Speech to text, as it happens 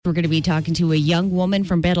We're going to be talking to a young woman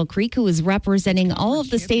from Battle Creek who is representing all of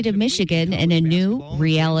the state of Michigan in a new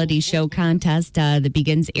reality show contest that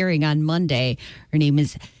begins airing on Monday. Her name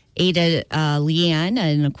is Ada LeAnn,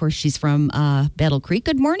 and of course she's from Battle Creek.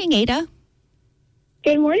 Good morning, Ada.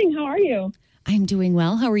 Good morning. How are you? I'm doing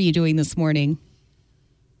well. How are you doing this morning?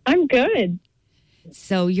 I'm good.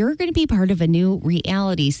 So you're going to be part of a new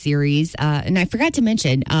reality series. And I forgot to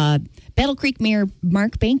mention, Battle Creek Mayor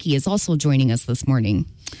Mark Banke is also joining us this morning.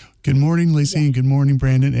 Good morning, Lacy, and good morning,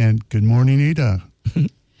 Brandon, and good morning, Ada.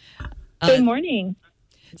 Good morning.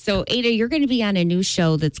 So, Ada, you're going to be on a new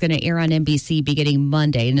show that's going to air on NBC beginning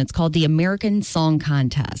Monday, and it's called the American Song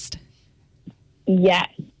Contest. Yes.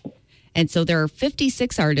 And so there are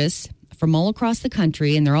 56 artists from all across the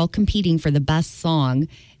country, and they're all competing for the best song.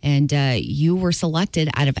 And you were selected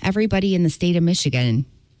out of everybody in the state of Michigan.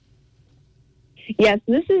 Yes,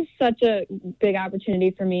 this is such a big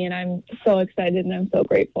opportunity for me, and I'm so excited and I'm so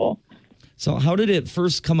grateful. So how did it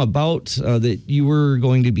first come about that you were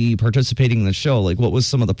going to be participating in the show? Like, what was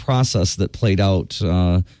some of the process that played out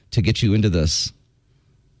to get you into this?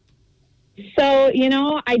 So,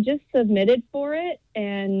 I just submitted for it,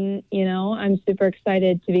 and, I'm super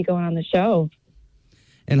excited to be going on the show.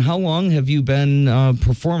 And how long have you been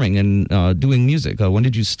performing and doing music? When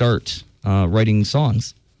did you start writing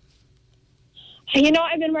songs?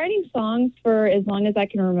 I've been writing songs for as long as I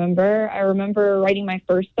can remember. I remember writing my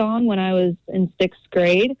first song when I was in 6th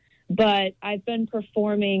grade, but I've been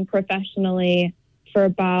performing professionally for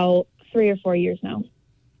about 3 or 4 years now.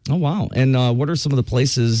 Oh, wow. And what are some of the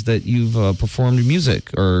places that you've performed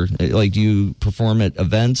music? Or, do you perform at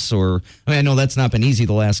events? Or, I know that's not been easy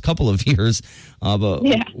the last couple of years, but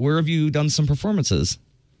yeah. Where have you done some performances?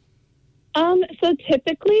 So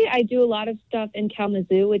typically I do a lot of stuff in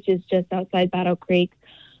Kalamazoo, which is just outside Battle Creek.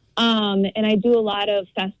 And I do a lot of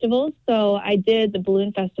festivals. So I did the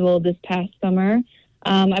Balloon Festival this past summer.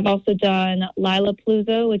 I've also done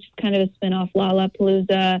Lollapalooza, which is kind of a spin-off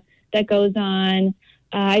Lollapalooza that goes on.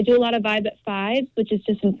 I do a lot of Vibe at Fives, which is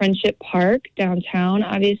just in Friendship Park downtown,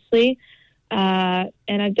 obviously. And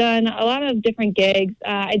I've done a lot of different gigs.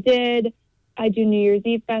 I do New Year's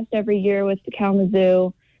Eve Fest every year with the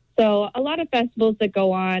Kalamazoo. So a lot of festivals that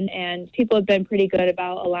go on, and people have been pretty good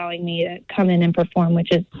about allowing me to come in and perform, which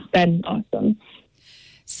has been awesome.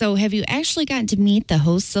 So have you actually gotten to meet the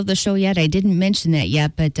hosts of the show yet? I didn't mention that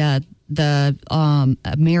yet, but the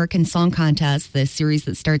American Song Contest, the series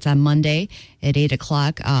that starts on Monday at 8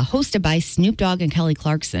 o'clock, hosted by Snoop Dogg and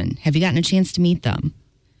Clarkson. Have you gotten a chance to meet them?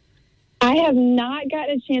 I have not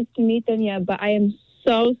gotten a chance to meet them yet, but I am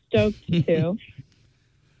so stoked to.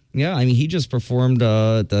 Yeah, he just performed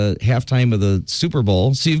at the halftime of the Super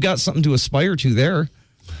Bowl, so you've got something to aspire to there.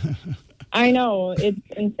 I know, it's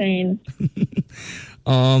insane.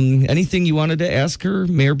 Anything you wanted to ask her,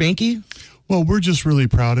 Mayor Banke? Well, we're just really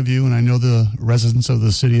proud of you, and I know the residents of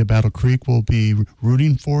the city of Battle Creek will be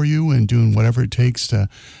rooting for you and doing whatever it takes to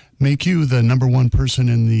make you the number one person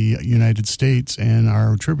in the United States and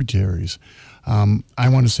our tributaries. I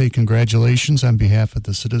want to say congratulations on behalf of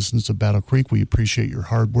the citizens of Battle Creek. We appreciate your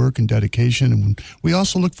hard work and dedication, and we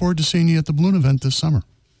also look forward to seeing you at the balloon event this summer.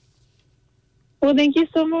 Well, thank you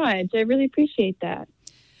so much. I really appreciate that.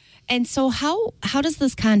 And so how does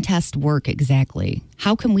this contest work exactly?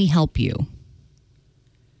 How can we help you?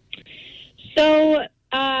 So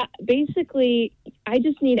basically, I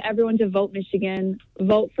just need everyone to vote Michigan,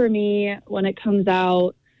 vote for me when it comes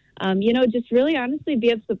out. Just really honestly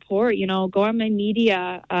be of support, go on my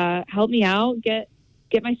media, help me out, get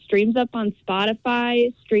my streams up on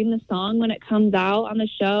Spotify, stream the song when it comes out on the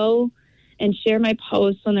show, and share my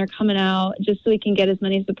posts when they're coming out, just so we can get as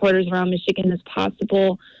many supporters around Michigan as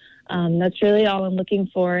possible. That's really all I'm looking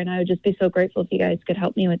for, and I would just be so grateful if you guys could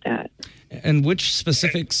help me with that. And which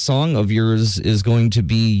specific song of yours is going to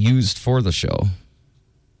be used for the show?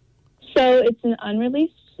 So it's an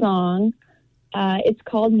unreleased song. It's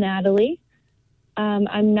called Natalie.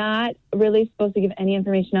 I'm not really supposed to give any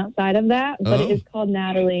information outside of that, but It is called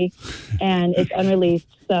Natalie, and it's unreleased.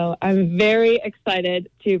 So I'm very excited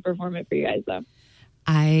to perform it for you guys, though.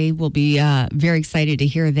 I will be very excited to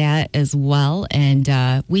hear that as well.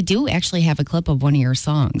 And we do actually have a clip of one of your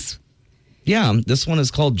songs. Yeah, this one is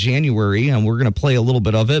called January, and we're going to play a little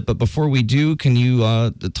bit of it. But before we do, can you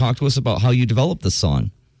talk to us about how you developed this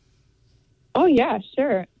song? Oh, yeah,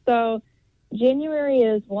 sure. So January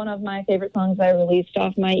is one of my favorite songs I released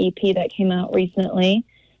off my EP that came out recently.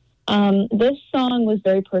 This song was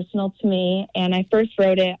very personal to me, and I first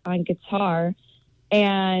wrote it on guitar,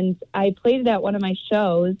 and I played it at one of my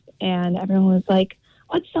shows, and everyone was like,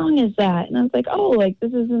 "What song is that?" And I was like, "Oh,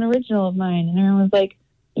 this is an original of mine." And everyone was like,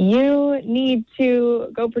 you need to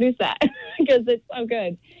go produce that because it's so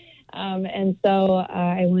good. And so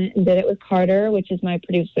I went and did it with Carter, which is my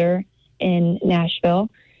producer in Nashville.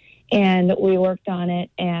 And we worked on it.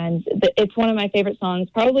 And it's one of my favorite songs,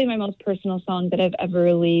 probably my most personal song that I've ever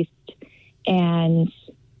released. And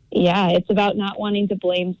yeah, it's about not wanting to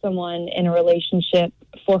blame someone in a relationship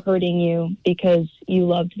for hurting you because you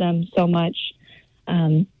loved them so much.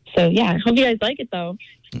 So yeah, I hope you guys like it though.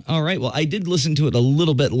 All right. Well, I did listen to it a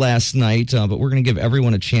little bit last night, but we're going to give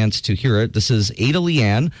everyone a chance to hear it. This is Ada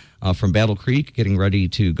LeAnn from Battle Creek getting ready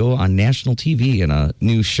to go on national TV in a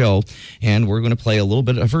new show. And we're going to play a little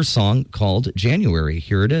bit of her song called January.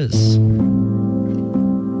 Here it is.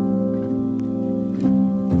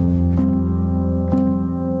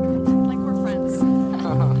 Like we're friends.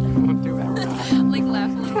 Don't do that. Like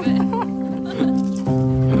laugh a little bit.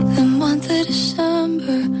 The month of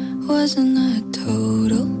December wasn't a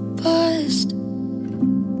total bust,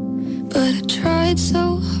 but I tried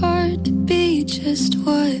so hard to be just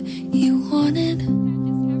what you wanted.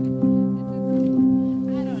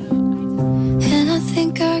 And I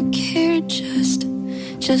think I cared just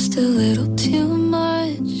a little too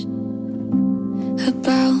much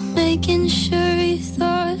about making sure you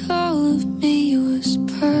thought all of me was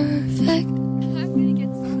perfect. I'm gonna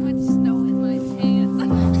get so much snow in my pants.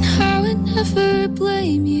 And I would never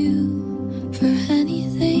blame you for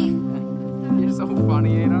anything. You're so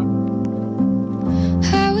funny, Ada.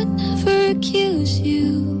 I would never accuse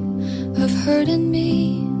you of hurting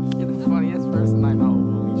me. You're the funniest person I know.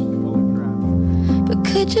 Holy crap. But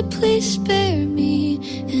could you please spare me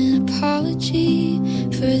an apology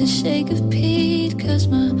for the sake of Pete? 'Cause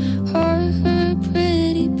my heart hurt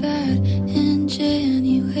pretty bad in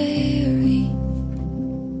January.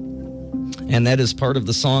 And that is part of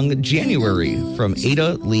the song January from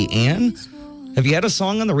Ada LeAnn. Have you had a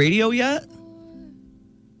song on the radio yet?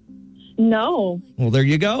 No, Well, there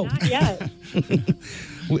you go. not yet.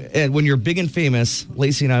 And when you're big and famous,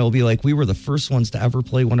 Lacy and I will be like, we were the first ones to ever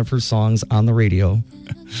play one of her songs on the radio.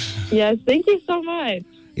 Yes, thank you so much.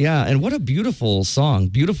 Yeah, and what a beautiful song.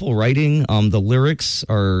 Beautiful writing. The lyrics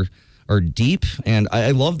are deep, and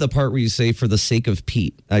I love the part where you say, for the sake of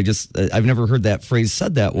Pete. I've never heard that phrase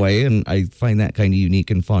said that way, and I find that kind of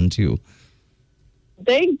unique and fun, too.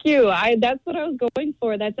 Thank you. That's what I was going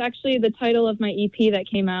for. That's actually the title of my EP that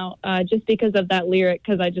came out just because of that lyric,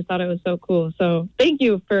 because I just thought it was so cool. So thank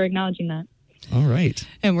you for acknowledging that. All right.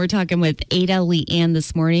 And we're talking with Ada LeAnn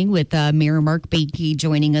this morning with Mayor Mark Bakey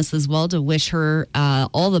joining us as well to wish her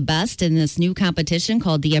all the best in this new competition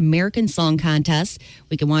called the American Song Contest.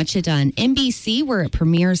 We can watch it on NBC where it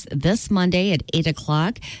premieres this Monday at 8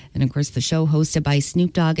 o'clock. And, of course, the show hosted by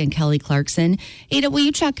Snoop Dogg and Kelly Clarkson. Ada, will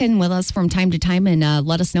you check in with us from time to time and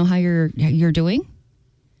let us know how you're doing?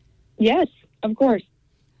 Yes, of course.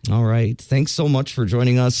 All right. Thanks so much for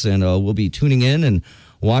joining us, and we'll be tuning in and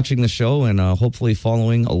watching the show and hopefully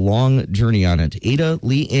following a long journey on it. Ada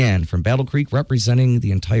LeAnn from Battle Creek representing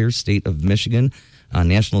the entire state of Michigan on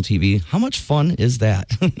national TV. How much fun is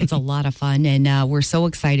that? It's a lot of fun, and we're so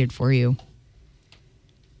excited for you.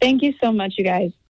 Thank you so much, you guys.